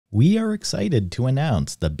We are excited to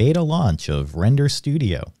announce the beta launch of Render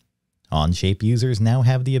Studio. Onshape users now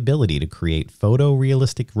have the ability to create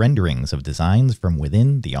photorealistic renderings of designs from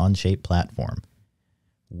within the Onshape platform.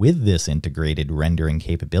 With this integrated rendering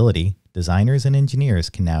capability, designers and engineers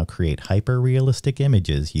can now create hyper-realistic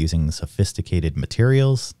images using sophisticated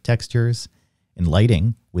materials, textures, and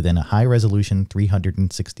lighting within a high-resolution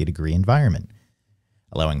 360-degree environment,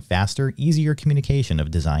 allowing faster, easier communication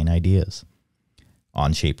of design ideas.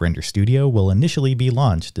 Onshape Render Studio will initially be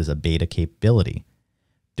launched as a beta capability.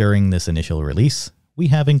 During this initial release, we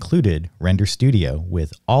have included Render Studio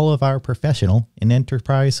with all of our professional and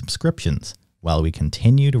enterprise subscriptions while we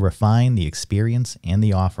continue to refine the experience and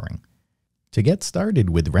the offering. To get started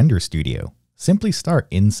with Render Studio, simply start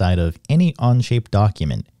inside of any Onshape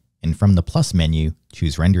document and from the plus menu,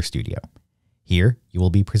 choose Render Studio. Here, you will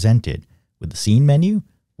be presented with the scene menu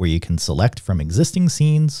where you can select from existing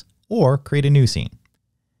scenes or create a new scene.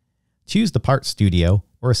 Choose the part studio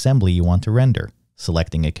or assembly you want to render,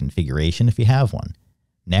 selecting a configuration if you have one.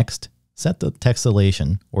 Next, set the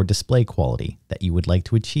textilation or display quality that you would like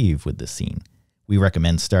to achieve with this scene. We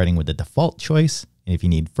recommend starting with the default choice, and if you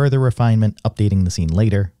need further refinement, updating the scene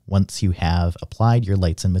later once you have applied your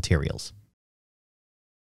lights and materials.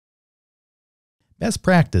 Best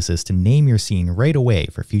practice is to name your scene right away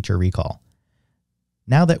for future recall.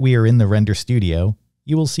 Now that we are in the Render Studio,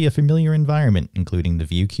 you will see a familiar environment including the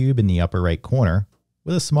view cube in the upper right corner,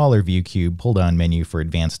 with a smaller view cube pull-down menu for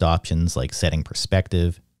advanced options like setting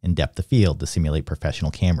perspective and depth of field to simulate professional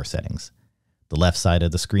camera settings. The left side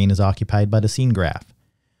of the screen is occupied by the scene graph,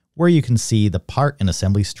 where you can see the part and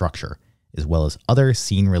assembly structure, as well as other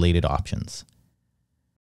scene-related options.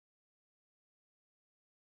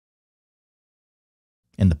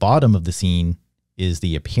 In the bottom of the scene is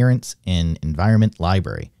the Appearance and Environment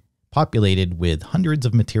library, populated with hundreds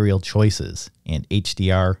of material choices and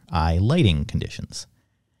HDRI lighting conditions.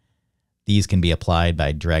 These can be applied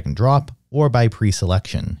by drag and drop or by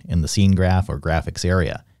pre-selection in the scene graph or graphics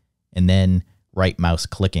area, and then right mouse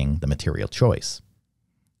clicking the material choice.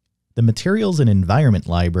 The Materials and Environment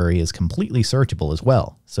library is completely searchable as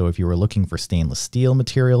well, so if you are looking for stainless steel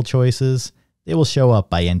material choices, they will show up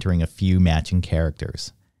by entering a few matching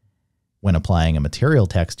characters. When applying a material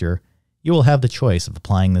texture, you will have the choice of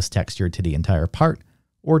applying this texture to the entire part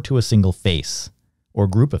or to a single face, or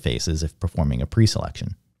group of faces if performing a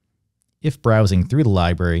pre-selection. If browsing through the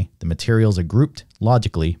library, the materials are grouped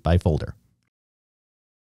logically by folder.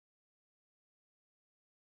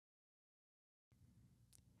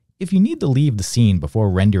 If you need to leave the scene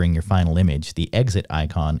before rendering your final image, the exit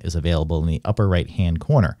icon is available in the upper right-hand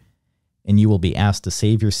corner, and you will be asked to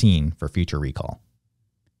save your scene for future recall.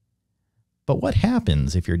 But what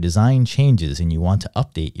happens if your design changes and you want to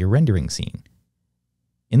update your rendering scene?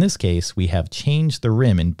 In this case, we have changed the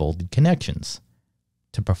rim and bolded connections.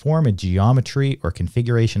 To perform a geometry or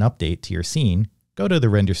configuration update to your scene, go to the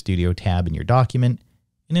Render Studio tab in your document,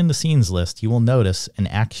 and in the Scenes list, you will notice an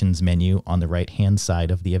Actions menu on the right-hand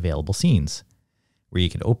side of the available scenes, where you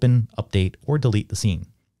can open, update, or delete the scene.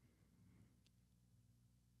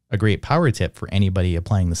 A great power tip for anybody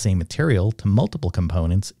applying the same material to multiple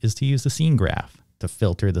components is to use the scene graph to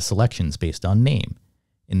filter the selections based on name,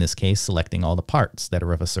 in this case selecting all the parts that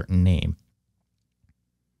are of a certain name.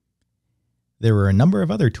 There are a number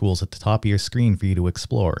of other tools at the top of your screen for you to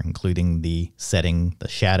explore, including setting the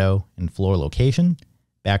shadow and floor location,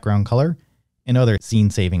 background color, and other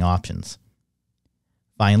scene-saving options.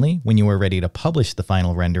 Finally, when you are ready to publish the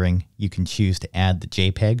final rendering, you can choose to add the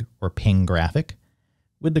JPEG or PNG graphic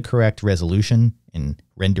with the correct resolution and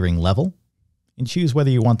rendering level, and choose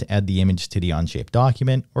whether you want to add the image to the Onshape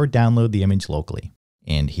document or download the image locally.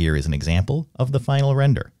 And here is an example of the final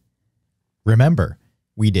render. Remember,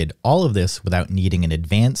 we did all of this without needing an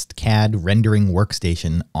advanced CAD rendering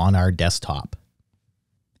workstation on our desktop.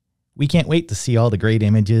 We can't wait to see all the great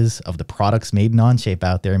images of the products made in Onshape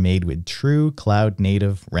out there made with true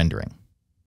cloud-native rendering.